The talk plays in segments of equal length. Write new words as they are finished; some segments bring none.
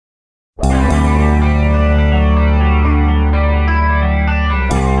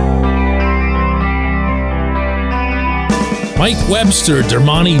Mike Webster,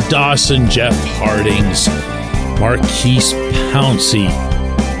 Dermontti Dawson, Jeff Hardings, Marquise Pouncey,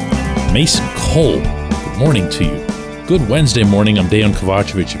 Mason Cole. Good morning to you. Good Wednesday morning. I'm Dejan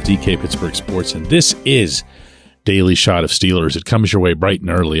Kovacevic of DK Pittsburgh Sports, and this is Daily Shot of Steelers. It comes your way bright and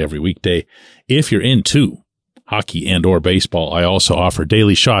early every weekday. If you're into hockey and or baseball, I also offer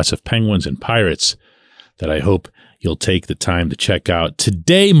daily shots of Penguins and Pirates that I hope you'll take the time to check out.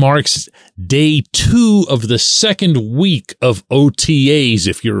 Today marks day 2 of the second week of OTAs,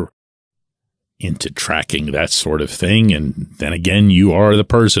 if you're into tracking that sort of thing. And then again, you are the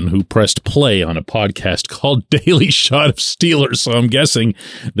person who pressed play on a podcast called Daily Shot of Steelers, so I'm guessing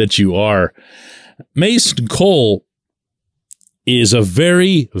that you are. Mason Cole is a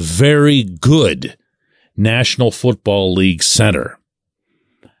very, very good National Football League center.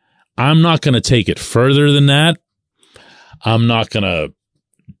 I'm not going to take it further than that. I'm not going to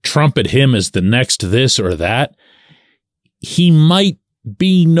trumpet him as the next this or that. He might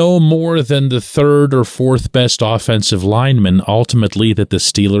be no more than the 3rd or 4th best offensive lineman ultimately that the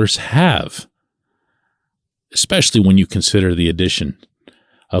Steelers have, especially when you consider the addition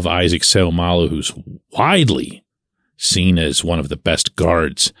of Isaac Seumalo, who's widely seen as one of the best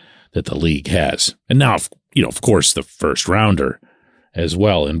guards that the league has. And now, of course, the first rounder as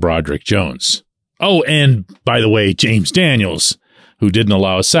well in Broderick Jones. Oh, and by the way, James Daniels, who didn't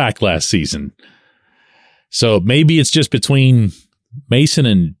allow a sack last season. So maybe it's just between Mason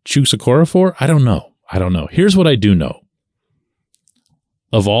and Chuks Okorafor? I don't know. Here's what I do know.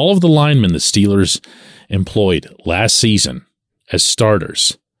 Of all of the linemen the Steelers employed last season as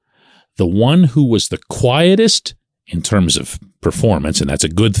starters, the one who was the quietest in terms of performance, and that's a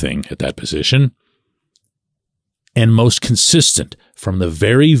good thing at that position, and most consistent from the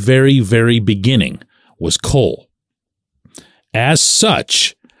very, very, very beginning was Cole. As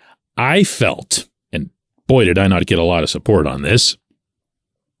such, I felt, and boy, did I not get a lot of support on this,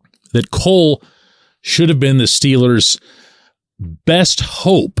 that Cole should have been the Steelers' best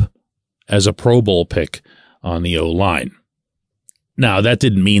hope as a Pro Bowl pick on the O-line. Now, that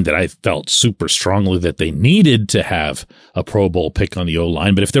didn't mean that I felt super strongly that they needed to have a Pro Bowl pick on the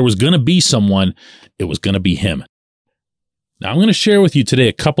O-line, but if there was going to be someone, it was going to be him. Now, I'm going to share with you today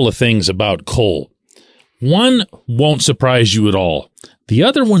a couple of things about Cole. One won't surprise you at all. The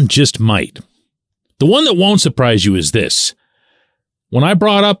other one just might. The one that won't surprise you is this. When I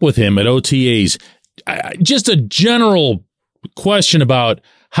brought up with him at OTAs, just a general question about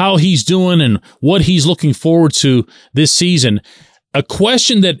how he's doing and what he's looking forward to this season, a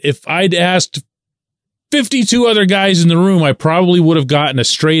question that if I'd asked 52 other guys in the room, I probably would have gotten a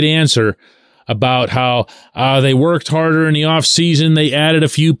straight answer about how they worked harder in the offseason, they added a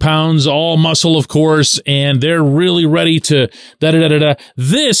few pounds, all muscle, of course, and they're really ready to da-da-da-da-da.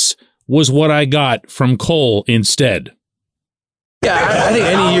 This was what I got from Cole instead. Yeah, I think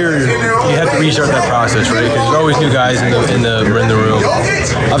any year you have to restart that process, right? Because there's always new guys in the room.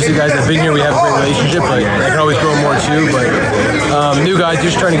 Obviously, guys that have been here, we have a great relationship, but I can always grow more too. But new guys,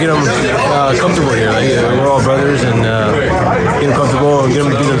 just trying to get them comfortable here. Like, we're all brothers, and get them comfortable and get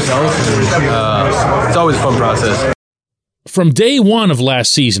them to be themselves. It's always a fun process. From day one of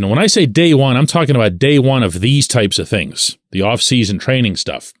last season, and when I say day one, I'm talking about day one of these types of things, the off-season training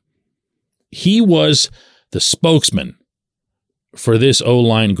stuff. He was the spokesman for this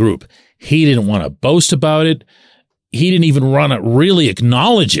O-line group. He didn't want to boast about it. He didn't even want to really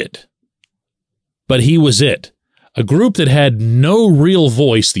acknowledge it. But he was it. A group that had no real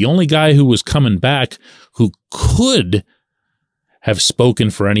voice. The only guy who was coming back who could have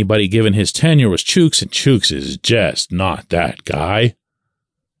spoken for anybody given his tenure was Chuks, and Chuks is just not that guy.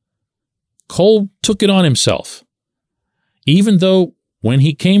 Cole took it on himself. Even though when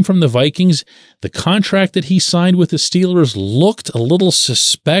he came from the Vikings, the contract that he signed with the Steelers looked a little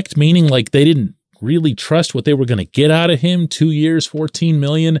suspect, meaning like they didn't really trust what they were going to get out of him. 2 years, $14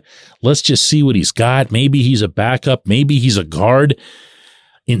 million. Let's just see what he's got. Maybe he's a backup. Maybe he's a guard.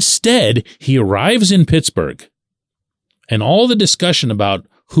 Instead, he arrives in Pittsburgh, and all the discussion about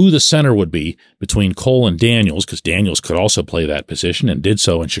who the center would be between Cole and Daniels, because Daniels could also play that position and did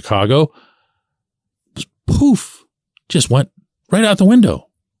so in Chicago, poof, just went right out the window.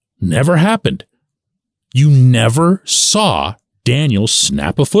 Never happened. You never saw Daniels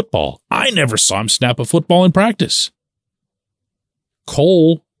snap a football. I never saw him snap a football in practice.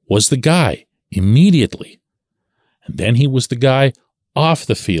 Cole was the guy immediately. And then he was the guy off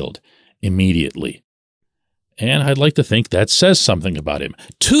the field immediately. And I'd like to think that says something about him.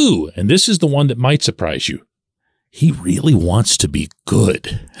 2, and this is the one that might surprise you, he really wants to be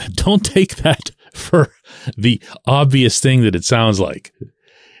good. Don't take that for the obvious thing that it sounds like.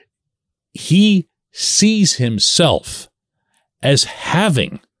 He sees himself as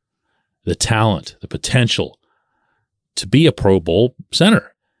having the talent, the potential to be a Pro Bowl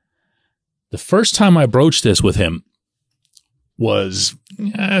center. The first time I broached this with him was,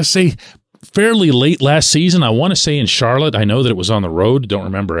 say, fairly late last season. I want to say in Charlotte. I know that it was on the road. Don't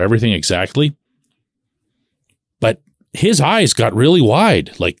remember everything exactly. But his eyes got really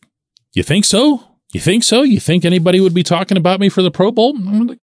wide. Like, you think so? You think so? You think anybody would be talking about me for the Pro Bowl? I'm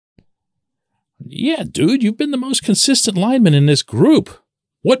like, yeah, dude, you've been the most consistent lineman in this group.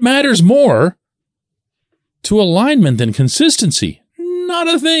 What matters more to a lineman than consistency? Not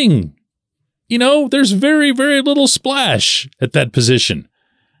a thing. You know, there's very, very little splash at that position.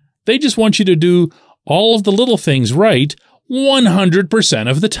 They just want you to do all of the little things right 100%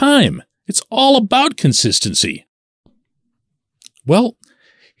 of the time. It's all about consistency. Well,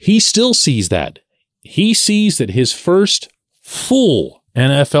 he still sees that. He sees that his first full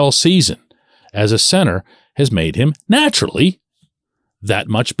NFL season as a center has made him naturally that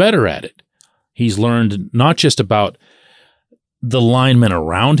much better at it. He's learned not just about the linemen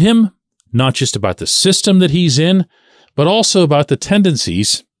around him, not just about the system that he's in, but also about the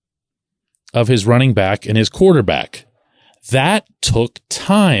tendencies of his running back and his quarterback. That took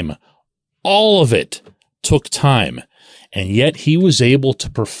time. All of it took time. And yet he was able to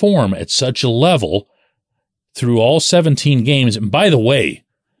perform at such a level through all 17 games. And by the way,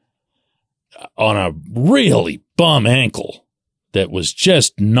 on a really bum ankle that was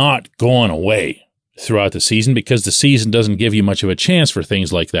just not going away throughout the season, because the season doesn't give you much of a chance for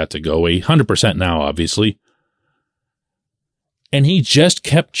things like that to go away. 100% now, obviously. And he just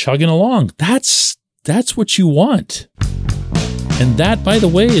kept chugging along. That's what you want. And that, by the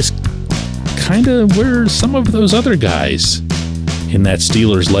way, is kind of where some of those other guys in that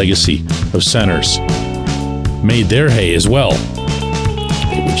Steelers legacy of centers made their hay as well.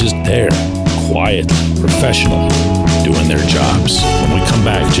 They were just there, quietly, professionally, doing their jobs. When we come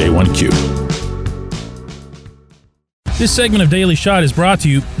back, J1Q. This segment of Daily Shot is brought to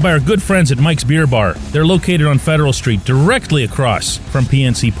you by our good friends at Mike's Beer Bar. They're located on Federal Street, directly across from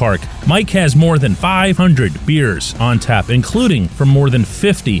PNC Park. Mike has more than 500 beers on tap, including from more than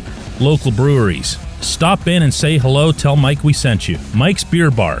 50 local breweries. Stop in and say hello. Tell Mike we sent you. Mike's Beer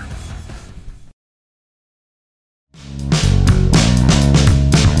Bar.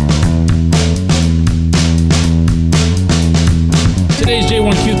 Today's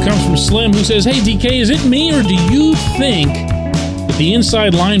J1Q comes from Slim, who says, hey, DK, is it me or do you think that the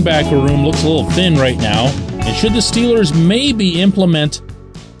inside linebacker room looks a little thin right now? And should the Steelers maybe implement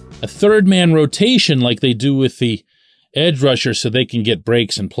a third-man rotation like they do with the edge rusher so they can get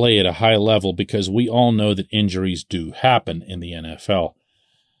breaks and play at a high level? Because we all know that injuries do happen in the NFL.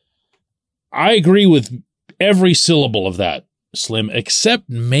 I agree with every syllable of that, Slim, except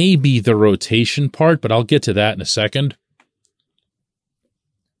maybe the rotation part, but I'll get to that in a second.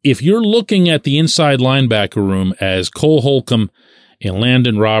 If you're looking at the inside linebacker room as Cole Holcomb and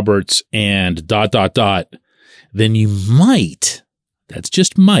Landon Roberts and ... then you might, that's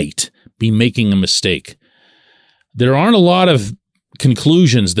just might, be making a mistake. There aren't a lot of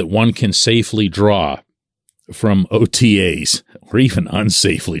conclusions that one can safely draw from OTAs, or even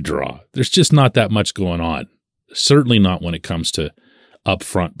unsafely draw. There's just not that much going on. Certainly not when it comes to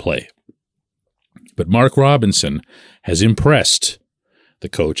upfront play. But Mark Robinson has impressed the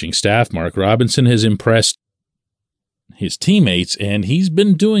coaching staff. Mark Robinson has impressed his teammates, and he's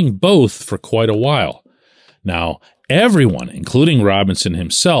been doing both for quite a while. Now, everyone, including Robinson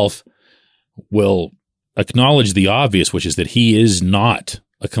himself, will acknowledge the obvious, which is that he is not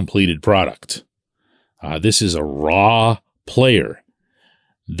a completed product. This is a raw player.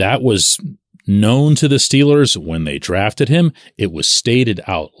 That was known to the Steelers when they drafted him. It was stated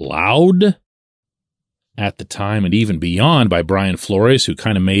out loud at the time and even beyond by Brian Flores, who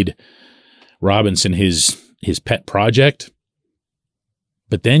kind of made Robinson his pet project.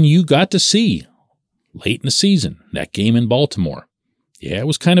 But then you got to see late in the season, that game in Baltimore. Yeah, it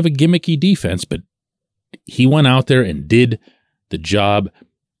was kind of a gimmicky defense, but he went out there and did the job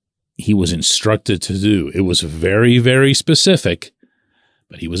he was instructed to do. It was very, very specific,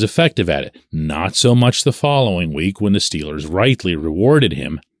 but he was effective at it. Not so much the following week when the Steelers rightly rewarded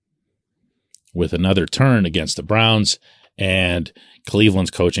him with another turn against the Browns, and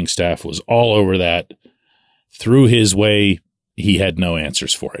Cleveland's coaching staff was all over that. Threw his way, he had no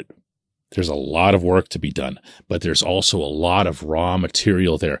answers for it. There's a lot of work to be done, but there's also a lot of raw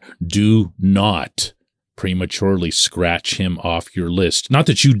material there. Do not prematurely scratch him off your list. Not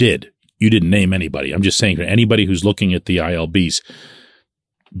that you did. You didn't name anybody. I'm just saying for anybody who's looking at the ILBs,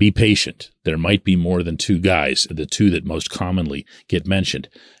 be patient. There might be more than two guys, the two that most commonly get mentioned.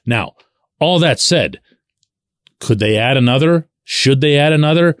 Now, all that said, could they add another Should they add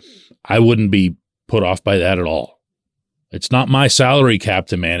another? I wouldn't be put off by that at all. It's not my salary cap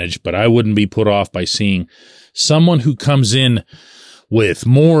to manage, but I wouldn't be put off by seeing someone who comes in with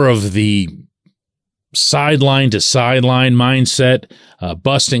more of the sideline to sideline mindset,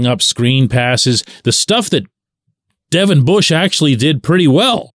 busting up screen passes, the stuff that Devin Bush actually did pretty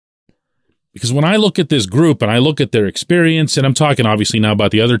well. Because when I look at this group and I look at their experience, and I'm talking obviously now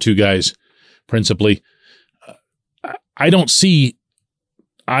about the other two guys principally, I don't see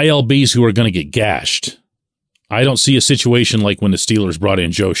ILBs who are going to get gashed. I don't see a situation like when the Steelers brought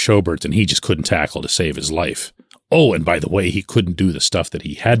in Joe Schobert and he just couldn't tackle to save his life. Oh, and by the way, he couldn't do the stuff that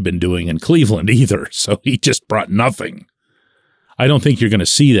he had been doing in Cleveland either, so he just brought nothing. I don't think you're going to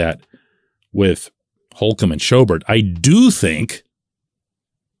see that with Holcomb and Schobert. I do think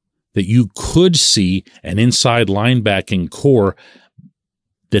that you could see an inside linebacking core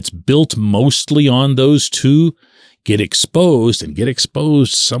that's built mostly on those two get exposed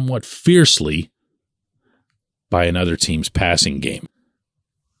somewhat fiercely by another team's passing game.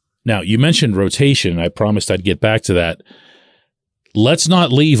 Now, you mentioned rotation, and I promised I'd get back to that. Let's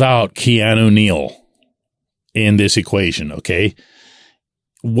not leave out Keanu Neal in this equation, okay?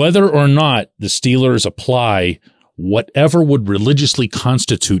 Whether or not the Steelers apply whatever would religiously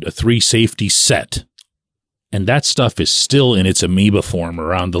constitute a 3-safety set, and that stuff is still in its amoeba form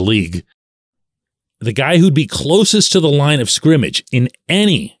around the league, the guy who'd be closest to the line of scrimmage in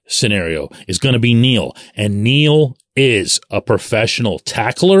any scenario is going to be Neal. And Neal is a professional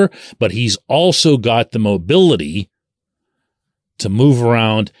tackler, but he's also got the mobility to move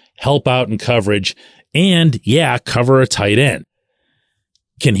around, help out in coverage, and, cover a tight end.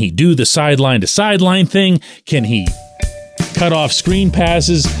 Can he do the sideline-to-sideline thing? Can he cut off screen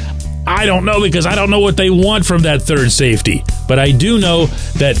passes? I don't know, because I don't know what they want from that third safety. But I do know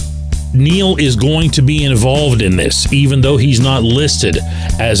that Neal is going to be involved in this, even though he's not listed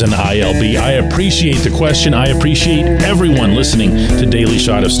as an ILB. I appreciate the question. I appreciate everyone listening to Daily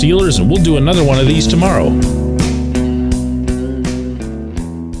Shot of Steelers, and we'll do another one of these tomorrow.